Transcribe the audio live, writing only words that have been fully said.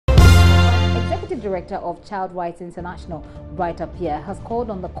Executive Director of Child Rights International, Bright Appiah, has called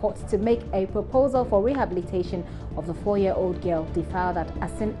on the courts to make a proposal for rehabilitation of the 4-year-old girl defiled at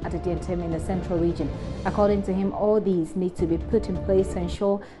Asin Adediantem in the Central Region. According to him, all these need to be put in place to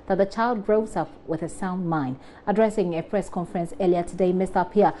ensure that the child grows up with a sound mind. Addressing a press conference earlier today, Mr.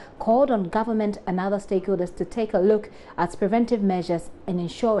 Appiah called on government and other stakeholders to take a look at preventive measures in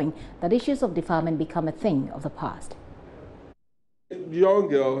ensuring that issues of defilement become a thing of the past. The young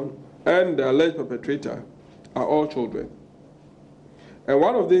girl and the alleged perpetrator are all children. And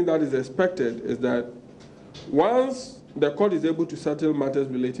one of the things that is expected is that once the court is able to settle matters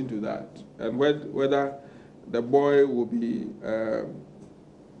relating to that, and whether the boy will be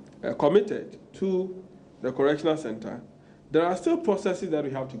committed to the correctional center, there are still processes that we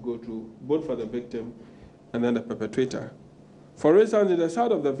have to go through, both for the victim and then the perpetrator. For instance, in the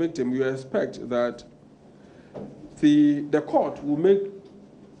side of the victim, you expect that the court will make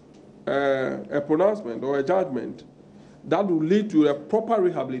a pronouncement or a judgment that will lead to a proper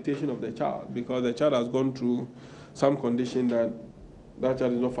rehabilitation of the child, because the child has gone through some condition that that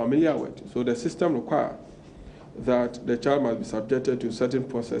child is not familiar with. So the system requires that the child must be subjected to certain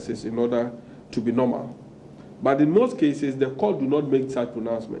processes in order to be normal. But in most cases, the court do not make such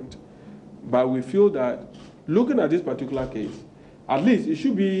pronouncement. But we feel that looking at this particular case, at least it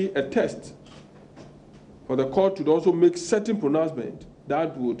should be a test for the court to also make certain pronouncement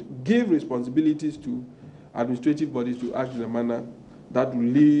that would give responsibilities to administrative bodies to act in a manner that will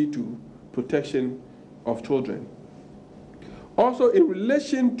lead to protection of children. Also, in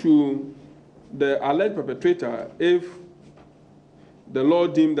relation to the alleged perpetrator, if the law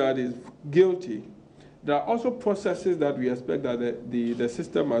deemed that is guilty, there are also processes that we expect that the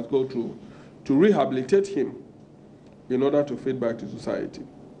system must go through to rehabilitate him in order to fit back to society.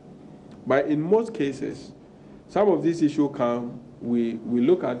 But in most cases, some of these issues come, we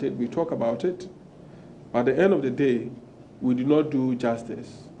look at it, we talk about it. At the end of the day, we do not do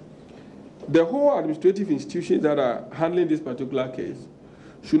justice. The whole administrative institutions that are handling this particular case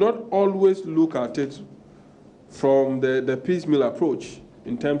should not always look at it from the piecemeal approach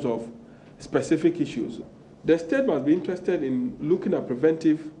in terms of specific issues. The state must be interested in looking at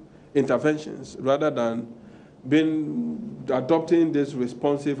preventive interventions rather than adopting this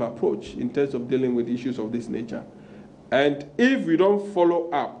responsive approach in terms of dealing with issues of this nature. And if we don't follow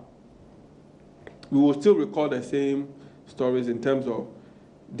up, we will still record the same stories in terms of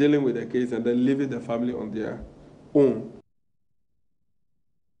dealing with the case and then leaving the family on their own.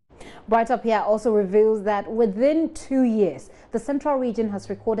 Bright Appiah also reveals that within 2 years, the Central Region has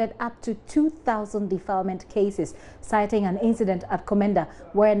recorded up to 2,000 defilement cases, citing an incident at Komenda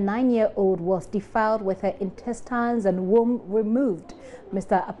where a 9-year-old was defiled with her intestines and womb removed.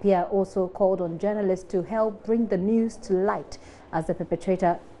 Mr. Appiah also called on journalists to help bring the news to light as the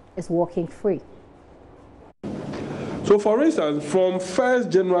perpetrator is walking free. So, for instance, from 1st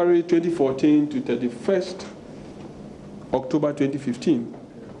January 2014 to 31st October 2015,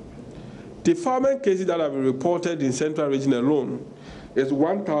 defilement cases that have been reported in Central Region alone is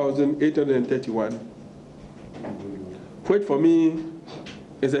 1,831, which for me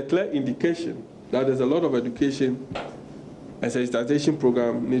is a clear indication that there's a lot of education and sensitization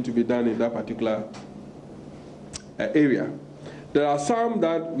program need to be done in that particular area. There are some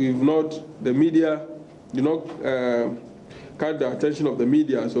that the media do not catch the attention of the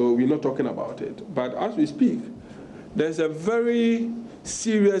media, so we're not talking about it. But as we speak, there's a very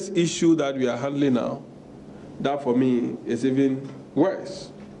serious issue that we are handling now that for me is even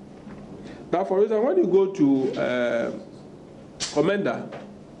worse. Now, for instance, when you go to Komenda,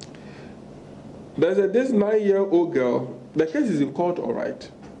 there's this 9-year-old girl. The case is in court, all right.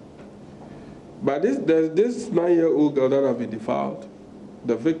 But there's this 9-year-old girl that has been defiled.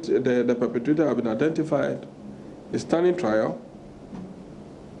 The perpetrator has been identified. It's standing trial.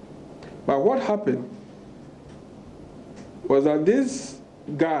 But what happened was that this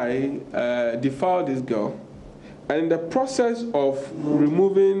guy defiled this girl, and in the process of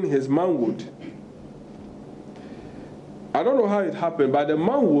removing his manhood, I don't know how it happened, but the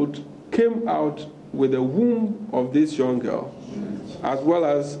manhood came out with the womb of this young girl, as well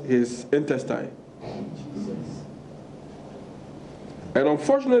as his intestine. And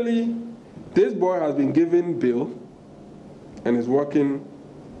unfortunately, this boy has been given bail and is working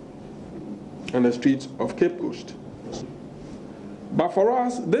on the streets of Cape Coast. But for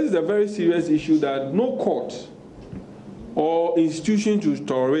us, this is a very serious issue that no court or institution should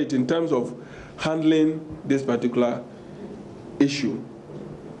tolerate in terms of handling this particular issue.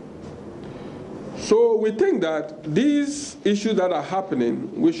 So we think that these issues that are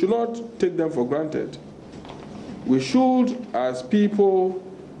happening, we should not take them for granted. We should, as people,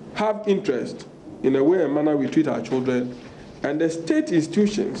 have interest in a way and manner we treat our children, and the state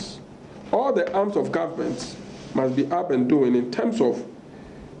institutions, all the arms of government must be up and doing in terms of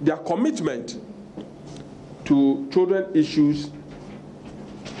their commitment to children issues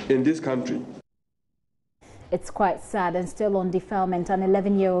in this country. It's quite sad. And still on defilement, an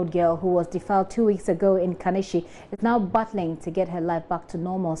 11-year-old girl who was defiled 2 weeks ago in Kaneshie is now battling to get her life back to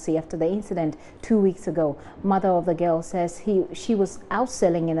normalcy after the incident 2 weeks ago. Mother of the girl says she was out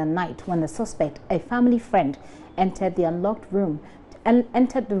selling in the night when the suspect, a family friend, entered the unlocked room and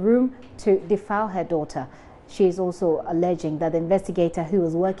entered the room to defile her daughter. She is also alleging that the investigator who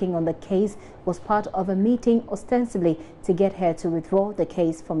was working on the case was part of a meeting ostensibly to get her to withdraw the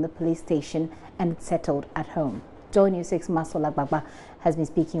case from the police station and settled at home. Joy News 6 Masola Baba has been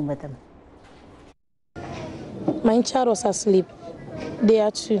speaking with them. My child was asleep there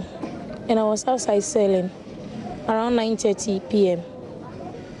too, and I was outside selling around 9:30 p.m.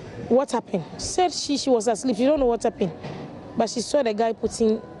 What happened? Said she was asleep. She don't know what happened, but she saw the guy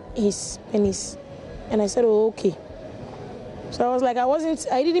putting his penis. And I said, oh, okay. So I was like,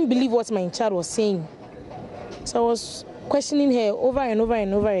 I didn't believe what my child was saying. So I was questioning her over and over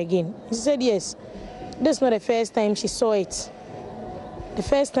and over again. She said, yes, this is not the first time she saw it. The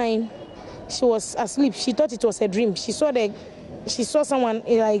first time she was asleep, she thought it was a dream. She saw someone,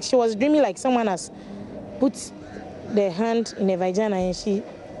 like she was dreaming like someone has put their hand in her vagina, and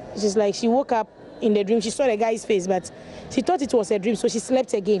she's like, she woke up in the dream. She saw the guy's face, but she thought it was a dream, so she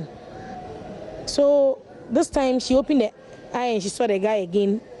slept again. So this time she opened the eye and she saw the guy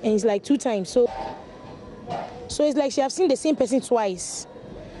again, and it's like 2 times. So it's like she have seen the same person twice.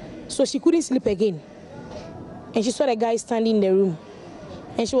 So she couldn't sleep again. And she saw the guy standing in the room.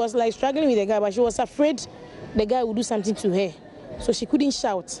 And she was like struggling with the guy, but she was afraid the guy would do something to her. So she couldn't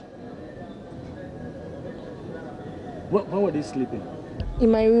shout. Where were they sleeping?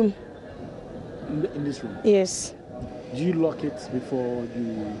 In my room. In this room? Yes. Do you lock it before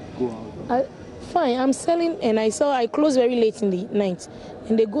you go out? Fine, I'm selling, and I close very late in the night,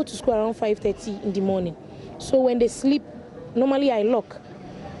 and they go to school around 5:30 in the morning. So when they sleep, normally I lock.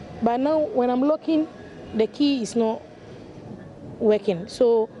 But now when I'm locking, the key is not working.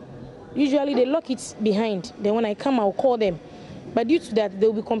 So usually they lock it behind. Then when I come, I'll call them. But due to that,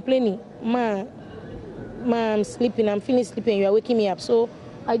 they'll be complaining, Ma, I'm sleeping, I'm feeling sleepy, and you are waking me up. So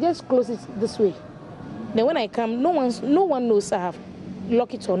I just close it this way. Then when I come, no one knows I have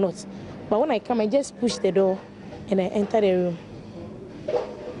locked it or not. But when I come, I just push the door and I enter the room.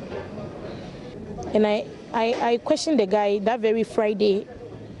 And I questioned the guy that very Friday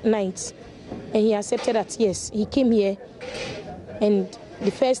night, and he accepted that, yes, he came here. And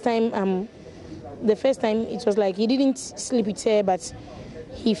the first time it was like he didn't sleep with her, but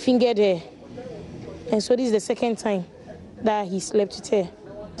he fingered her. And so this is the second time that he slept with her.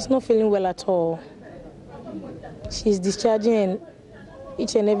 She's not feeling well at all. She's discharging, and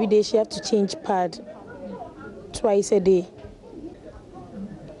each and every day she has to change pad twice a day.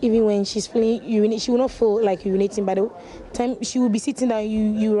 Even when she's feeling urinate, she will not feel like urinating. By the time she will be sitting down,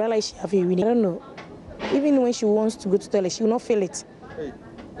 you realize she have urinated. I don't know. Even when she wants to go to the toilet, she will not feel it.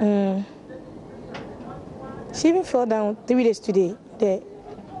 She even fell down 3 days today, the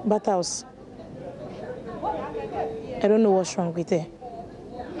bathhouse. I don't know what's wrong with her.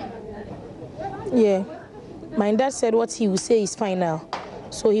 Yeah. My dad said what he would say is fine now.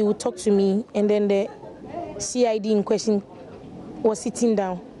 So he would talk to me, and then the CID in question was sitting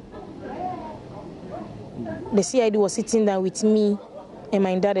down. The CID was sitting down with me and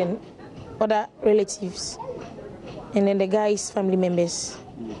my dad and other relatives, and then the guy's family members.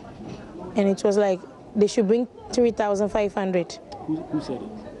 And it was like they should bring 3,500. Who said it?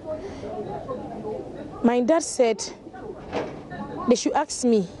 My dad said they should ask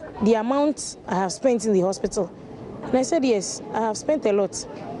me the amount I have spent in the hospital. And I said, yes, I have spent a lot.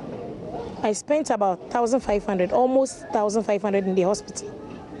 I spent about 1,500, almost 1,500 in the hospital.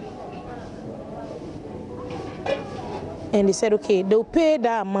 And they said, okay, they'll pay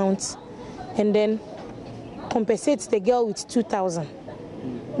that amount and then compensate the girl with 2,000.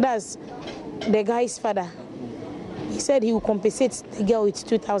 That's the guy's father. He said he will compensate the girl with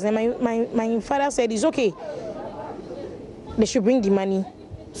 2,000. My father said it's okay. They should bring the money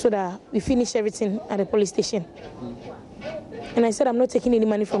so that we finish everything at the police station. And I said, I'm not taking any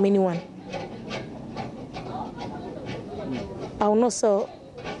money from anyone. I will not sell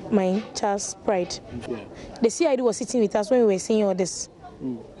my child's pride. Yeah. The CID was sitting with us when we were saying all this.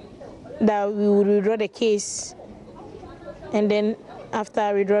 That we would withdraw the case, and then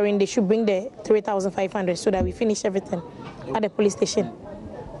after withdrawing, they should bring the 3,500 so that we finish everything at the police station.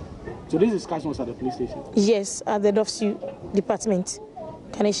 So this discussion was at the police station? Yes, at the DOFSU department,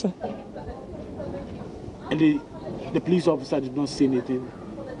 Kaneshie. And the police officer did not say anything.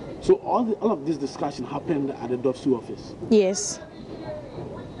 So all of this discussion happened at the DOFSU office? Yes.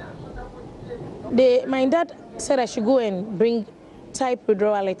 My dad said I should go and type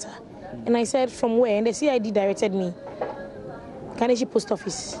withdrawal letter. And I said, from where? And the CID directed me. Kaneshie post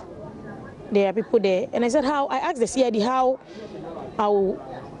office. There are people there. And I said, how? I asked the CID how I will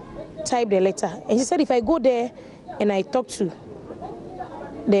type the letter. And she said, if I go there and I talk to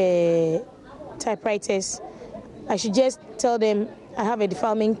the typewriters, I should just tell them I have a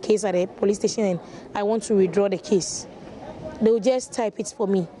defilement case at the police station and I want to withdraw the case. They will just type it for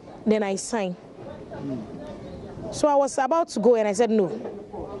me. Then I sign. So I was about to go and I said, no,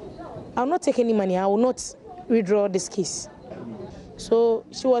 I will not take any money. I will not withdraw this case. So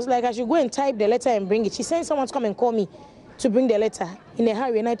she was like, I should go and type the letter and bring it. She sent someone to come and call me to bring the letter in a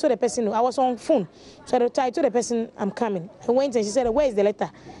hurry. And I told the person, no, I was on phone. So I told the person, I'm coming. I went and she said, where is the letter?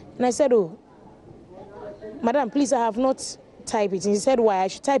 And I said, oh, madam, please, I have not typed it. And she said, why? I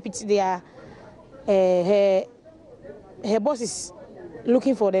should type it there. Her boss is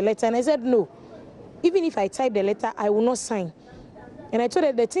looking for the letter. And I said, no. Even if I type the letter, I will not sign. And I told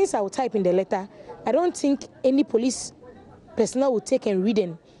her the things I will type in the letter, I don't think any police personnel will take and read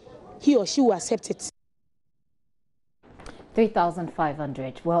and he or she will accept it.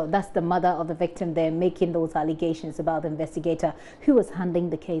 3,500. Well, that's the mother of the victim there making those allegations about the investigator who was handling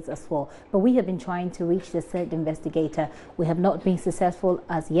the case as well. But we have been trying to reach the said investigator. We have not been successful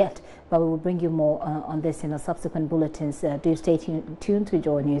as yet, but we will bring you more on this in the subsequent bulletins. Do stay tuned to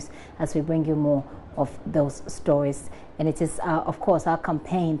Joy News as we bring you more of those stories. And it is, of course, our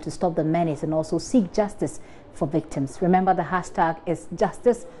campaign to stop the menace and also seek justice for victims. Remember, the hashtag is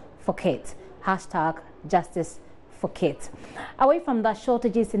Justice for Kids. Hashtag Justice for Kids. Away from that,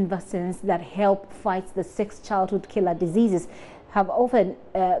 shortages in vaccines that help fight the 6 childhood killer diseases have often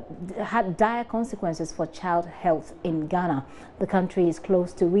had dire consequences for child health in Ghana. The country is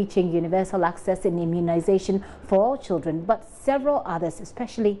close to reaching universal access in immunization for all children, but several others,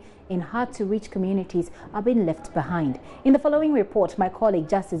 especially in hard-to-reach communities, are being left behind. In the following report, my colleague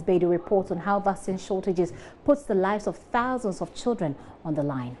Justice Bedu reports on how vaccine shortages puts the lives of thousands of children on the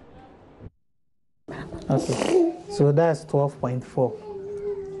line. Okay, so that's 12.4.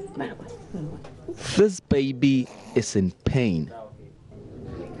 This baby is in pain,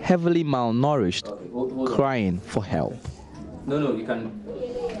 heavily malnourished, crying for help. No, you can.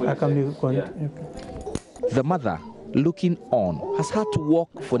 I can be yeah. The mother, looking on, has had to walk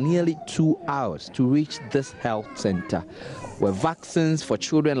for nearly 2 hours to reach this health center, where vaccines for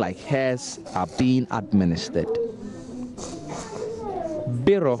children like hers are being administered.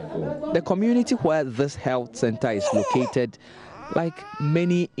 Biro, the community where this health center is located, like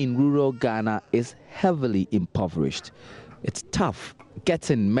many in rural Ghana, is heavily impoverished. It's tough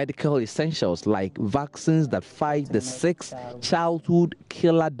getting medical essentials like vaccines that fight the 6 childhood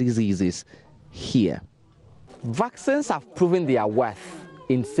killer diseases here. Vaccines have proven their worth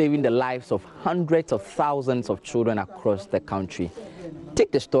in saving the lives of hundreds of thousands of children across the country.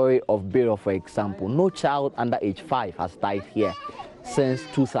 Take the story of Biro, for example. No child under age 5 has died here since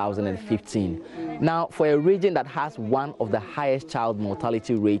 2015. Now, for a region that has one of the highest child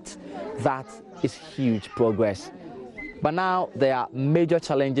mortality rates, that is huge progress. But now there are major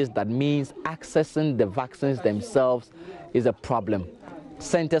challenges that means accessing the vaccines themselves is a problem.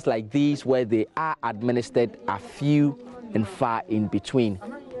 Centers like these where they are administered are few and far in between.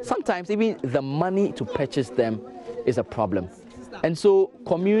 Sometimes even the money to purchase them is a problem. And so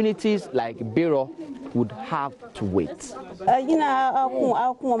communities like Biro would have to wait.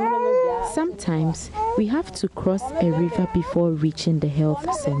 Sometimes we have to cross a river before reaching the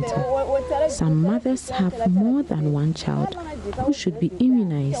health center. Some mothers have more than one child who should be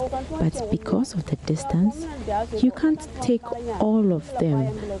immunized, but because of the distance, you can't take all of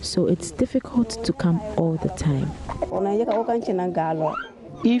them, so it's difficult to come all the time.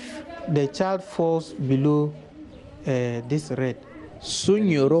 If the child falls below this red,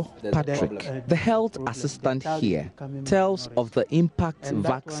 Sunyoro Patrick, the health assistant here, tells of the impact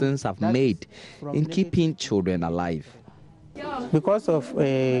vaccines have made in keeping children alive. because of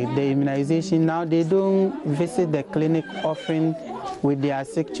the immunization, now they don't visit the clinic often with their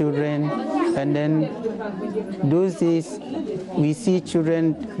sick children, and then those days we see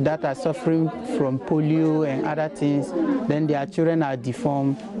children that are suffering from polio and other things, then their children are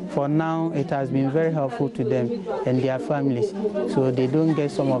deformed. For now, it has been very helpful to them and their families, so they don't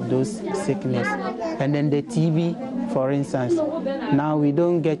get some of those sickness. And then the TB, for instance, now we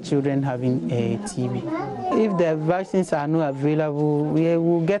don't get children having a TB. If the vaccines are not available, we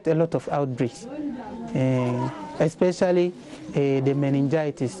will get a lot of outbreaks, especially the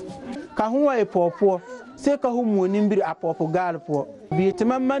meningitis. Seka humu nimbiri apopo galpo.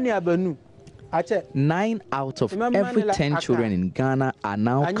 Bitima mani abanu. 9 out of every 10 children in Ghana are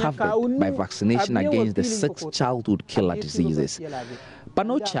now covered by vaccination against the 6 childhood killer diseases. But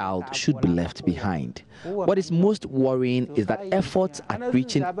no child should be left behind. What is most worrying is that efforts at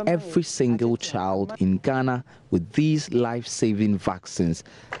reaching every single child in Ghana with these life-saving vaccines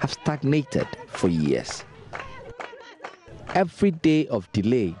have stagnated for years. Every day of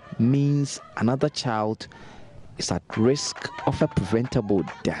delay means another child is at risk of a preventable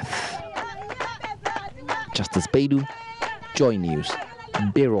death. Justice Baidu, Joy News,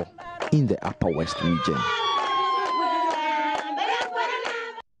 Bureau in the Upper West region.